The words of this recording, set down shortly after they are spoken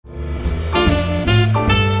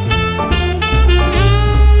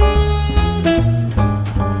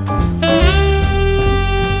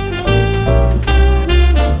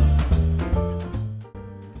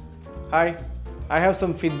I have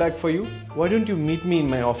some feedback for you. Why don't you meet me in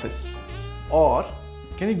my office? Or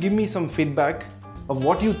can you give me some feedback of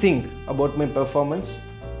what you think about my performance,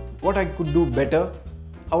 what I could do better,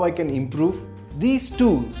 how I can improve? These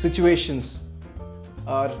two situations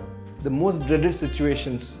are the most dreaded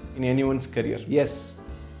situations in anyone's career. Yes,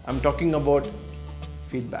 I'm talking about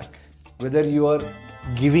feedback. Whether you are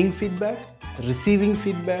giving feedback, receiving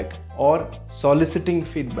feedback, or soliciting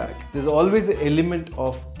feedback, there's always an element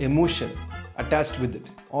of emotion attached with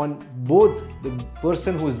it on both the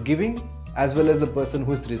person who is giving as well as the person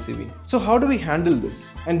who is receiving. So how do we handle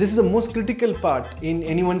this? And this is the most critical part in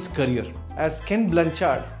anyone's career. As Ken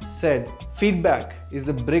Blanchard said, feedback is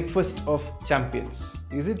the breakfast of champions.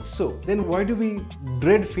 Is it so? Then why do we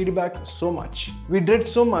dread feedback so much? We dread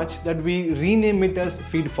so much that we rename it as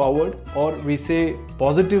feed forward, or we say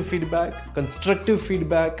positive feedback, constructive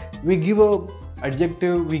feedback. We give a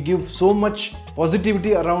adjective, we give so much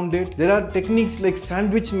positivity around it. There are techniques like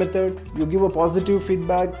sandwich method. You give a positive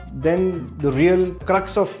feedback, then the real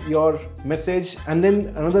crux of your message, and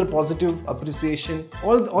then another positive appreciation.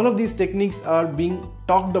 All of these techniques are being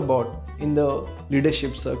talked about in the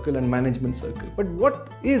leadership circle and management circle. But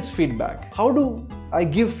what is feedback? How do I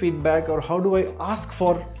give feedback, or how do I ask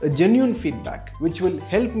for a genuine feedback which will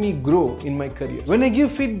help me grow in my career? When I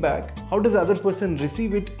give feedback, how does the other person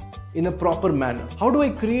receive it in a proper manner? How do I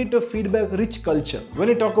create a feedback rich culture? When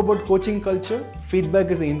I talk about coaching culture,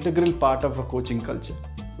 feedback is an integral part of a coaching culture.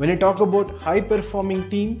 When I talk about high performing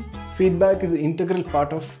team, feedback is an integral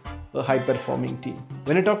part of a high performing team.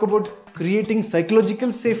 When I talk about creating psychological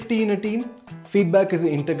safety in a team, feedback is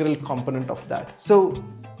an integral component of that. So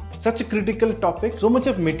such a critical topic, so much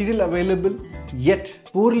of material available, yet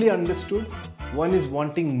poorly understood. One is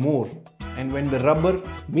wanting more. And when the rubber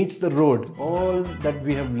meets the road, all that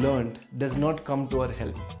we have learned does not come to our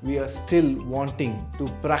help. We are still wanting to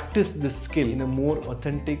practice this skill in a more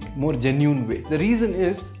authentic, more genuine way. The reason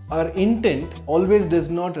is our intent always does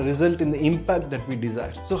not result in the impact that we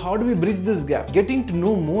desire. So how do we bridge this gap? Getting to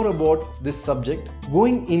know more about this subject,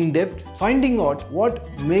 going in depth, finding out what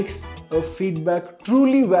makes a feedback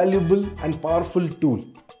truly valuable and powerful tool.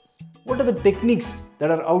 What are the techniques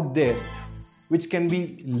that are out there which can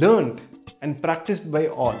be learned and practiced by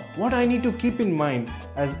all? What I need to keep in mind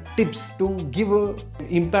as tips to give a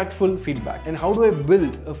impactful feedback, and how do I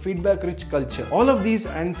build a feedback rich culture? All of these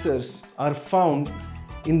answers are found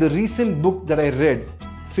in the recent book that I read,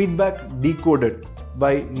 Feedback Decoded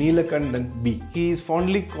by Neel B. He is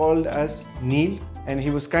fondly called as Neel, and he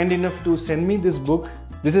was kind enough to send me this book.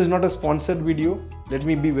 This is not a sponsored video, let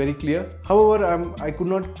me be very clear. However, I could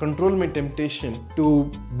not control my temptation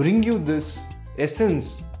to bring you this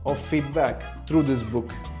essence of feedback through this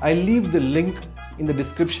book. I leave the link in the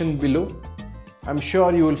description below. I'm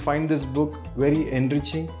sure you will find this book very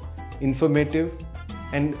enriching, informative,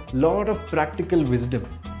 and lot of practical wisdom.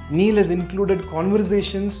 Neel has included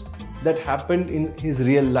conversations that happened in his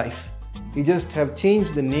real life. He just have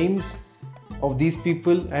changed the names of these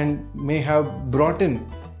people and may have brought in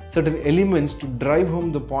certain elements to drive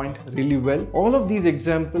home the point really well. All of these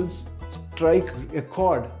examples strike a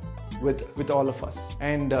chord with all of us.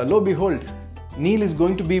 And lo and behold, Neel is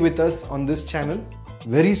going to be with us on this channel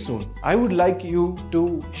very soon. I would like you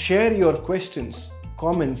to share your questions,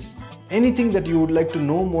 comments, anything that you would like to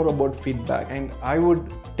know more about feedback, and I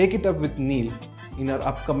would take it up with Neel in our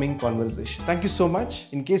upcoming conversation. Thank you so much.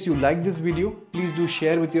 In case you like this video, please do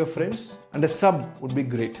share with your friends, and a sub would be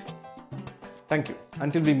great. Thank you.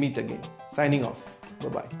 Until we meet again. Signing off.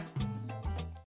 Bye-bye.